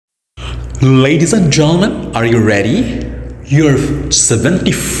Ladies and gentlemen, are you ready? Your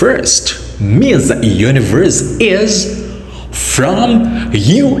 71st Miss Universe is from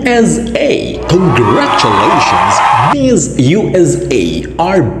USA. Congratulations, Miss USA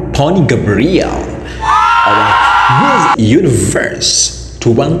R'Bonney Gabriel, our Miss Universe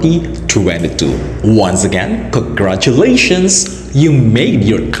 2022. Once again, congratulations, you made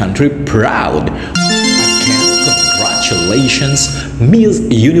your country proud. Congratulations, Miss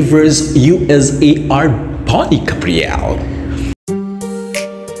Universe USA R'Bonney Gabriel.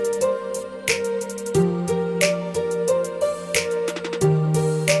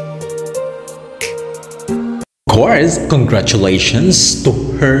 Of course, congratulations to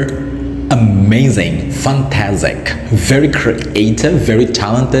her amazing, fantastic, very creative, very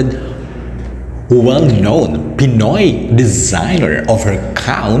talented, well-known Pinoy designer of her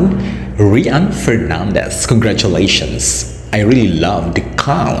gown, Rian Fernandez. Congratulations. I really love the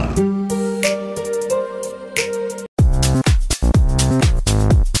gown.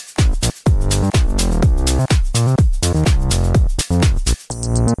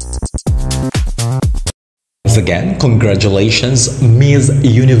 Once again, congratulations, Miss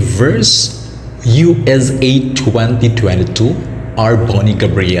Universe USA 2022 R'Bonney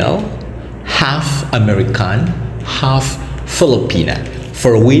Gabriel, half American, half Filipina,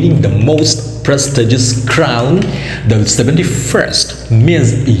 for winning the most prestigious crown, the 71st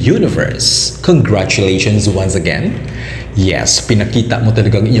Miss Universe. Congratulations once again. Yes, pinakita mo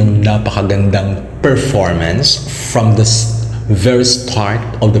talagang iyong napakagandang performance from the very start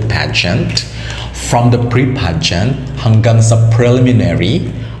of the pageant, from the pre-pageant hanggang sa preliminary,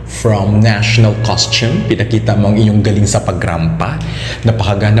 from national costume, pinakita mo ang iyong galing sa pagrampa.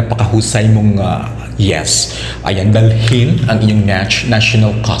 Napakahusay mong, ayan, dalhin ang iyong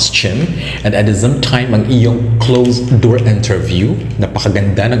national costume. And at the same time, ang iyong closed door interview,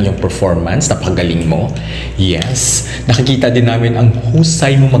 napakaganda ng iyong performance, napakagaling mo. Yes, nakikita din namin ang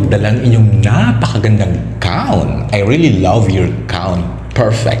husay mo magdala ng iyong napakagandang gown. I really love your gown.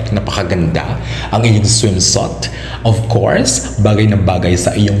 Perfect, napakaganda ang iyong swimsuit. Of course, bagay na bagay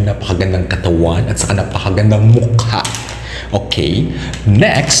sa iyong napakagandang katawan at saka napakagandang mukha. Okay,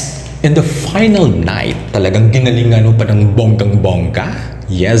 next, in the final night, talagang ginalingan mo pa ng bonggang-bongga.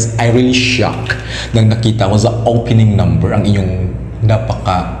 Yes, I really shocked nang nakita ko sa opening number ang iyong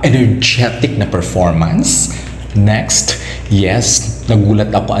napaka-energetic na performance. Next, yes,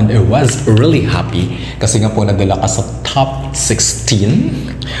 nagulat ako and I was really happy kasi nga po nadala ka sa top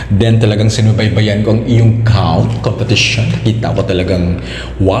 16. Then talagang sinubaybayan ko ang iyong gown competition. Nakita ko talagang,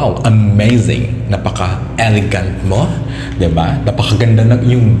 wow, amazing. Napaka-elegant mo, diba? Napakaganda ng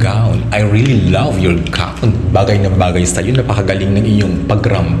iyong gown. I really love your gown. Bagay na bagay sa'yo. Napakagaling ng iyong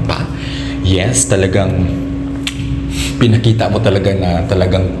pagrampa. Yes, talagang pinakita mo talaga na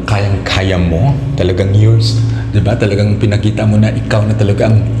talagang kayang-kaya mo. Talagang yours. Diba? Talagang pinakita mo na ikaw na talaga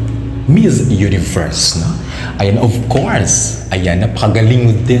ang Miss Universe, no? Ayan, of course. Ayan, napakagaling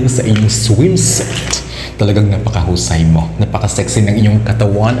mo din sa iyong swimsuit. Talagang napakahusay mo. Napaka-sexy ng iyong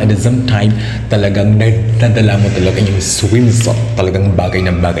katawan. At the same time, talagang nadala mo talaga iyong swimsuit. Talagang bagay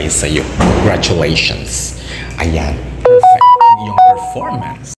na bagay sa iyo. Congratulations. Ayan, perfect ang iyong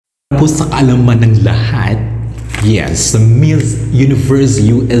performance. Po sa kaalaman ng lahat, yes, Miss Universe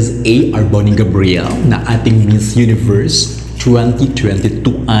USA R'Bonney Gabriel na ating Miss Universe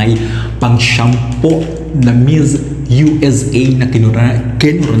 2022 ay pang-shampoo na Miss USA na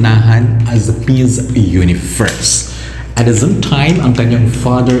kinuranahan as Miss Universe. At the same time, ang kanyang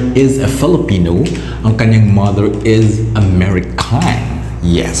father is a Filipino, ang kanyang mother is American.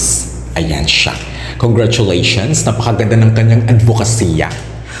 Yes, ayan siya. Congratulations, napakaganda ng kanyang advokasya.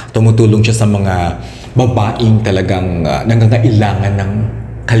 Tumutulong siya sa mga babaeng talagang nangangailangan ng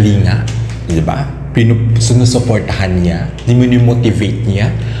kalinga, di ba? Sinusuportahan niya, dinimotivate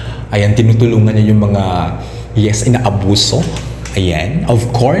niya. Ayan, tinutulungan niya yung mga, yes, inaabuso. Ayan, of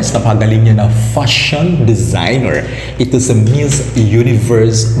course, napagaling niya na fashion designer. Ito sa Miss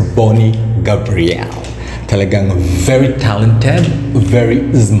Universe R'Bonney Gabriel. Talagang very talented, very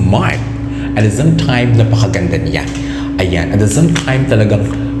smart. At the same time, napakaganda niya. Ayan, at the same time, talagang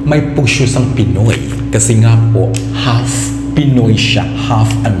may puso sang Pinoy. Kasi nga po, half Pinoy siya, half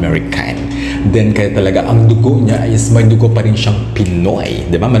American. Then kaya talaga ang dugo niya is may dugo pa rin siyang Pinoy.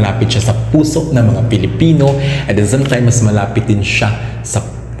 Diba? Malapit siya sa puso ng mga Pilipino. At the same time, mas malapit din siya sa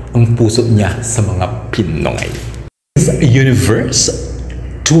ang puso niya sa mga Pinoy. Miss Universe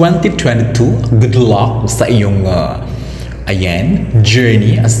 2022, good luck sa iyong ayan,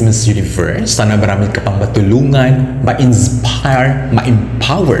 journey as Miss Universe. Sana marami ka pang matulungan, ma-inspire,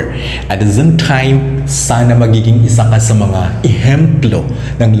 ma-empower. At the same time, sana magiging isa ka sa mga ehemplo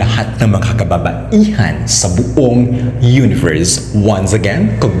ng lahat ng mga kababaihan sa buong universe. Once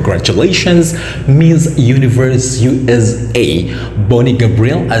again, congratulations, Miss Universe USA R'Bonney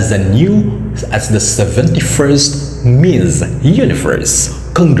Gabriel as the 71st Miss Universe.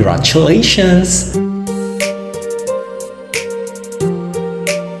 Congratulations!